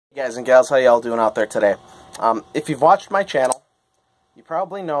Guys and gals, how y'all doing out there today? If you've watched my channel, you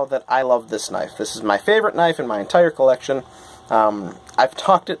probably know that I love this knife. This is my favorite knife in my entire collection. I've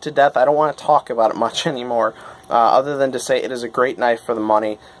talked it to death. I don't want to talk about it much anymore, other than to say it is a great knife for the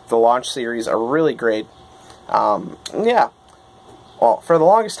money. The launch series are really great. Yeah. Well, for the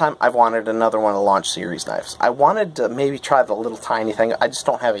longest time, I've wanted another one of the launch series knives. I wanted to maybe try the little tiny thing. I just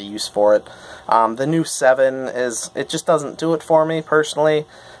don't have a use for it. The new 7 it just doesn't do it for me, personally.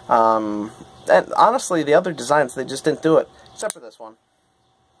 And honestly, the other designs, they just didn't do it, except for this one.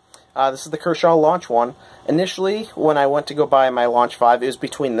 This is the Kershaw Launch 1. Initially, when I went to go buy my Launch 5, it was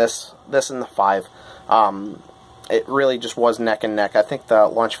between this and the 5. It really just was neck and neck. I think the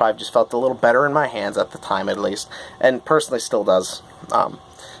Launch 5 just felt a little better in my hands at the time, at least, and personally still does.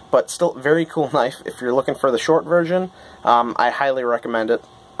 But still, very cool knife. If you're looking for the short version, I highly recommend it.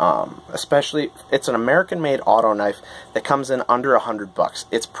 Especially, it's an American-made auto knife that comes in under $100.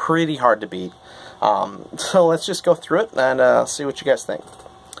 It's pretty hard to beat. So let's just go through it and see what you guys think.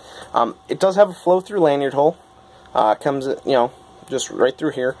 It does have a flow-through lanyard hole. Comes, just right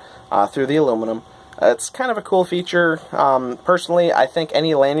through here, through the aluminum. It's kind of a cool feature. Personally, I think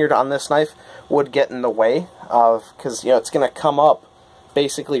any lanyard on this knife would get in the way of, because it's going to come up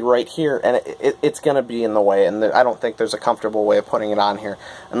basically right here, and it's going to be in the way, and I don't think there's a comfortable way of putting it on here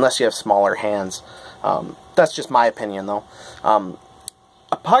unless you have smaller hands. That's just my opinion, though.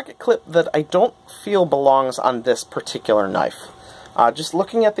 A pocket clip that I don't feel belongs on this particular knife. Just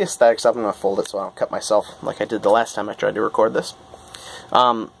looking at the aesthetics, I'm going to fold it so I don't cut myself like I did the last time I tried to record this.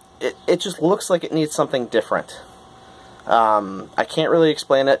 It just looks like it needs something different. I can't really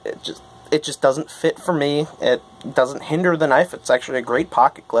explain it. It just doesn't fit for me. It doesn't hinder the knife. It's actually a great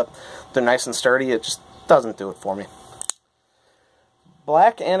pocket clip. They're nice and sturdy. It just doesn't do it for me.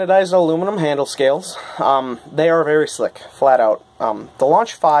 Black anodized aluminum handle scales. They are very slick, flat out. The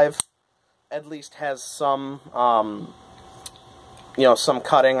Launch 5 at least has some, some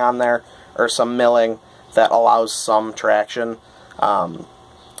cutting on there, or some milling that allows some traction.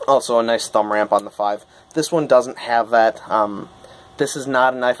 Also a nice thumb ramp on the 5. This one doesn't have that. This is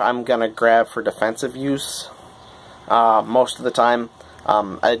not a knife I'm going to grab for defensive use most of the time.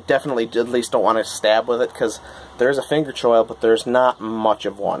 I definitely at least don't want to stab with it, because there's a finger choil, but there's not much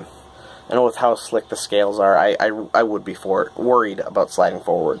of one. And with how slick the scales are, I would be worried about sliding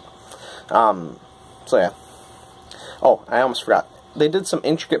forward. So yeah. Oh, I almost forgot. They did some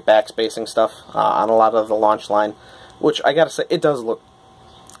intricate backspacing stuff on a lot of the Launch line, which I gotta say, it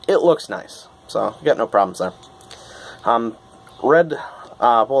looks nice. So, you got no problems there. Red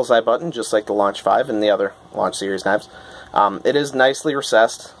bullseye button, just like the Launch 5 and the other Launch series knives. It is nicely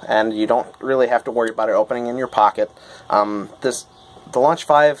recessed, and you don't really have to worry about it opening in your pocket. The Launch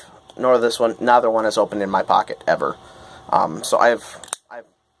 5, nor this one, neither one has opened in my pocket, ever. So I have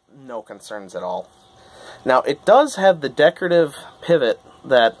no concerns at all. Now, it does have the decorative pivot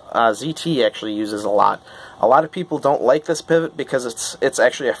that ZT actually uses a lot. A lot of people don't like this pivot because it's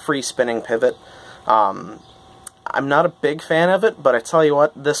actually a free spinning pivot. I'm not a big fan of it, but I tell you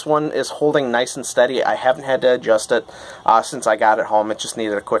what, this one is holding nice and steady. I haven't had to adjust it since I got it home. It just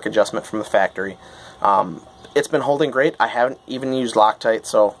needed a quick adjustment from the factory. It's been holding great. I haven't even used Loctite,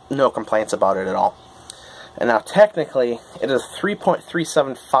 so no complaints about it at all. And now, technically, it is a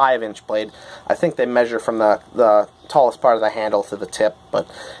 3.375-inch blade. I think they measure from the tallest part of the handle to the tip, but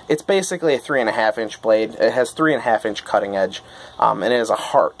it's basically a 3.5-inch blade. It has 3.5-inch cutting edge, and it is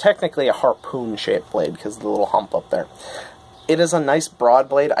technically a harpoon-shaped blade because of the little hump up there. It is a nice broad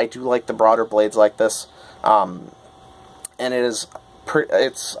blade. I do like the broader blades like this, and it's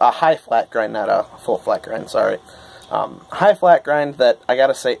a high flat grind, not a full flat grind. Sorry, high flat grind that I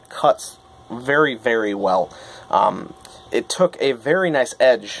gotta say cuts very, very well. It took a very nice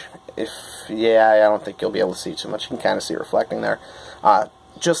edge. I don't think you'll be able to see too much. You can kind of see it reflecting there.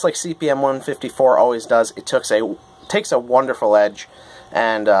 Just like CPM 154 always does, it takes a wonderful edge,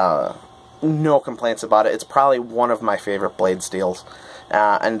 and no complaints about it. It's probably one of my favorite blade steels.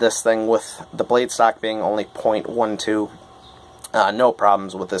 And this thing, with the blade stock being only 0.12, no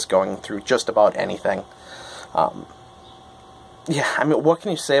problems with this going through just about anything. Yeah, I mean, what can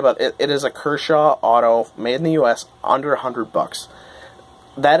you say about it? It is a Kershaw auto, made in the U.S., under $100.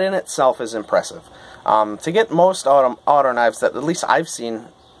 That in itself is impressive. To get most auto knives that at least I've seen,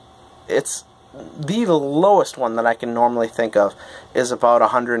 it's the lowest one that I can normally think of is about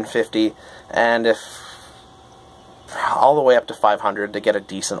 $150, and if all the way up to $500 to get a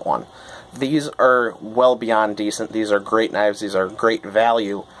decent one. These are well beyond decent. These are great knives. These are great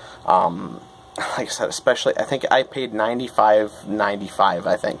value. Like I said, especially, I think I paid $95.95,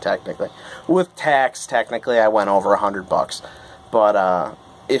 I think, technically. With tax, technically, I went over $100. But,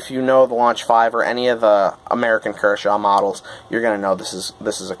 if you know the Launch 5 or any of the American Kershaw models, you're going to know this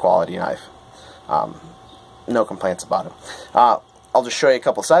is a quality knife. No complaints about it. I'll just show you a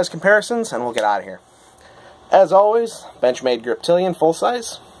couple size comparisons, and we'll get out of here. As always, Benchmade Griptilian full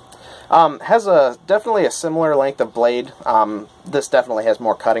size. Has definitely a similar length of blade. This definitely has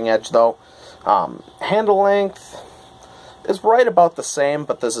more cutting edge, though. Handle length is right about the same,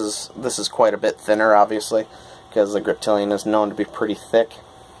 but this is quite a bit thinner, obviously, because the Griptilian is known to be pretty thick.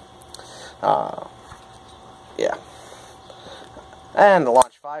 Yeah. And the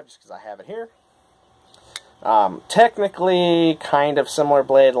Launch 5, just because I have it here. Technically, kind of similar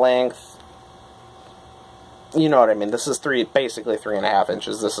blade length. You know what I mean. This is basically 3.5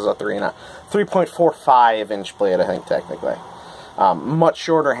 inches. This is a 3.45 inch blade, I think, technically. Much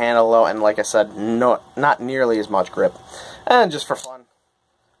shorter handle, though, and like I said, not nearly as much grip. And just for fun,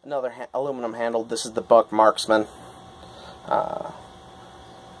 another aluminum handle. This is the Buck Marksman.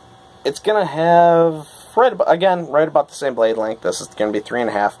 It's gonna have right about the same blade length. This is gonna be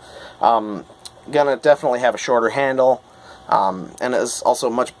 3.5. Gonna definitely have a shorter handle, and is also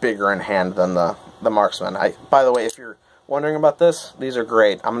much bigger in hand than the Marksman. By the way, if you're wondering about this, these are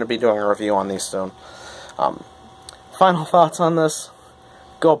great. I'm gonna be doing a review on these soon. Final thoughts on this.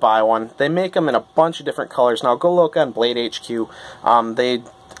 Go buy one. They make them in a bunch of different colors. Now go look on Blade HQ. I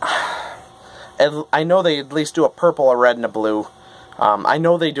know they at least do a purple, a red, and a blue. I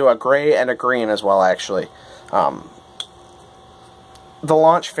know they do a gray and a green as well, actually. The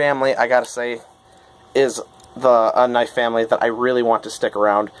Launch family, I gotta say, is a knife family that I really want to stick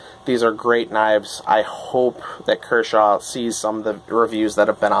around. These are great knives. I hope that Kershaw sees some of the reviews that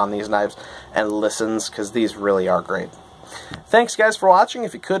have been on these knives and listens, because these really are great. Thanks, guys, for watching.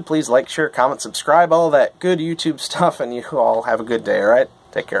 If you could, please like, share, comment, subscribe, all that good YouTube stuff, and you all have a good day, alright?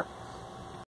 Take care.